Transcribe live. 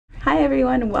Hi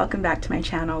everyone, welcome back to my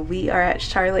channel. We are at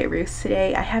Charlotte Russe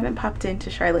today. I haven't popped into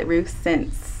Charlotte Russe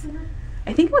since,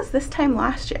 I think it was this time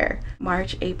last year.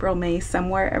 March, April, May,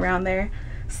 somewhere around there.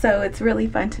 So it's really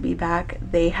fun to be back.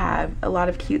 They have a lot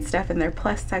of cute stuff in their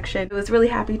plus section. I was really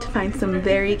happy to find some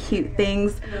very cute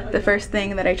things. The first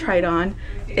thing that I tried on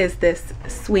is this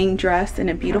swing dress in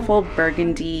a beautiful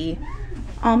burgundy,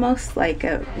 almost like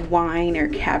a wine or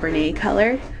Cabernet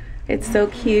color. It's so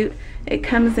cute. It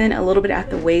comes in a little bit at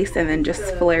the waist and then just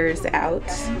flares out.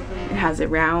 It has a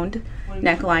round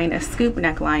neckline, a scoop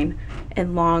neckline,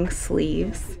 and long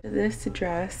sleeves. This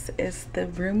dress is the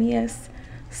roomiest,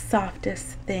 softest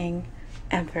thing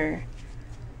ever.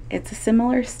 It's a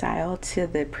similar style to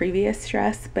the previous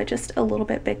dress, but just a little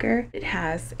bit bigger. It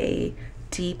has a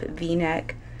deep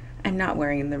V-neck. I'm not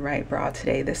wearing the right bra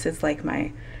today. This is like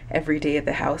my everyday at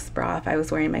the house bra. If I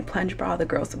was wearing my plunge bra, the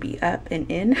girls would be up and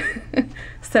in.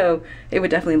 So it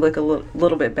would definitely look a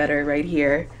little bit better right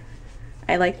here.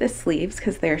 I like the sleeves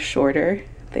because they're shorter.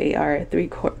 They are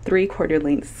three-quarter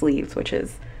length sleeves, which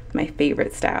is my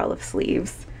favorite style of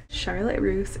sleeves. Charlotte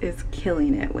Russe is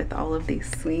killing it with all of these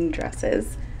swing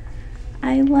dresses.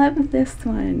 I love this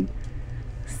one.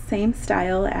 Same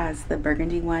style as the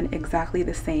burgundy one, exactly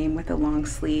the same with the long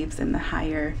sleeves and the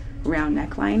higher round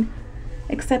neckline,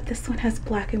 except this one has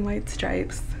black and white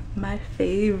stripes. My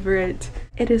favorite.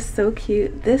 It is so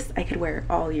cute. This I could wear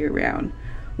all year round.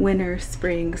 Winter,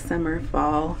 spring, summer,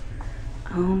 fall.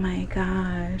 Oh my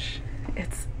gosh.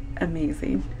 It's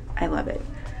amazing. I love it.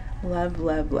 Love,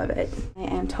 love, love it. I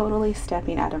am totally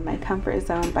stepping out of my comfort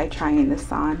zone by trying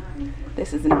this on.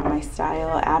 This is not my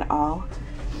style at all,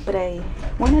 but I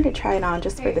wanted to try it on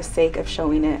just for the sake of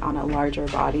showing it on a larger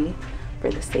body, for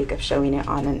the sake of showing it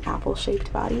on an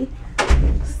apple-shaped body.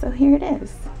 So here it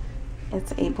is.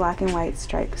 It's a black and white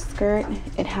striped skirt.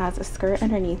 It has a skirt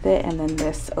underneath it and then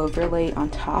this overlay on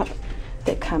top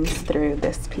that comes through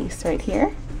this piece right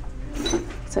here.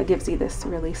 So it gives you this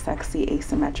really sexy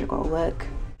asymmetrical look.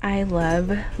 I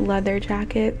love leather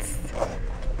jackets.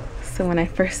 So when I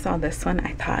first saw this one,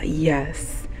 I thought,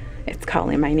 yes, it's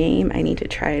calling my name. I need to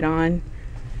try it on,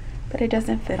 but it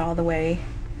doesn't fit all the way.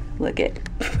 Look it.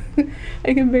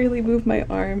 I can barely move my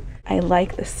arm. I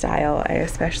like the style. I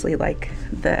especially like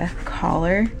the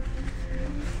collar,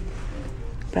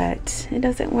 but it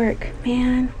doesn't work,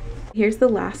 man. Here's the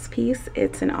last piece.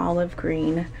 It's an olive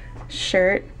green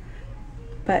shirt,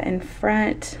 but in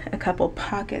front, a couple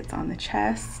pockets on the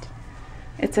chest.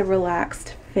 It's a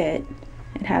relaxed fit.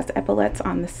 It has epaulettes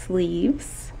on the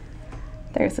sleeves.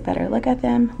 There's a better look at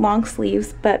them. Long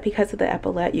sleeves, but because of the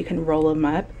epaulette, you can roll them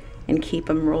up and keep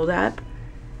them rolled up.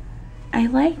 I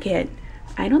like it.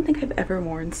 I don't think I've ever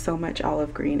worn so much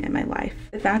olive green in my life.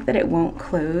 The fact that it won't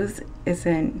close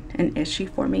isn't an issue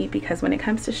for me because when it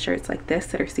comes to shirts like this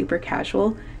that are super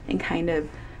casual and kind of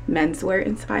menswear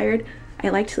inspired, I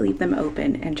like to leave them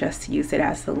open and just use it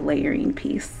as the layering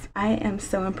piece. I am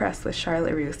so impressed with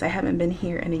Charlotte Russe. I haven't been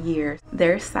here in a year.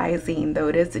 Their sizing, though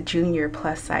it is junior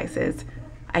plus sizes,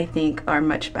 I think are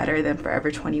much better than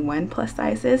Forever 21 plus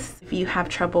sizes. If you have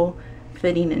trouble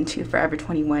fitting into Forever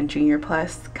 21 Junior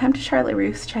Plus, come to Charlotte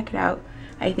Russe, check it out.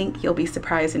 I think you'll be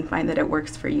surprised and find that it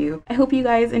works for you. I hope you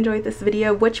guys enjoyed this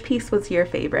video. Which piece was your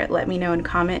favorite? Let me know in a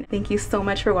comment. Thank you so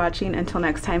much for watching. Until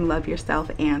next time, love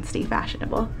yourself and stay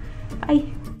fashionable. Bye.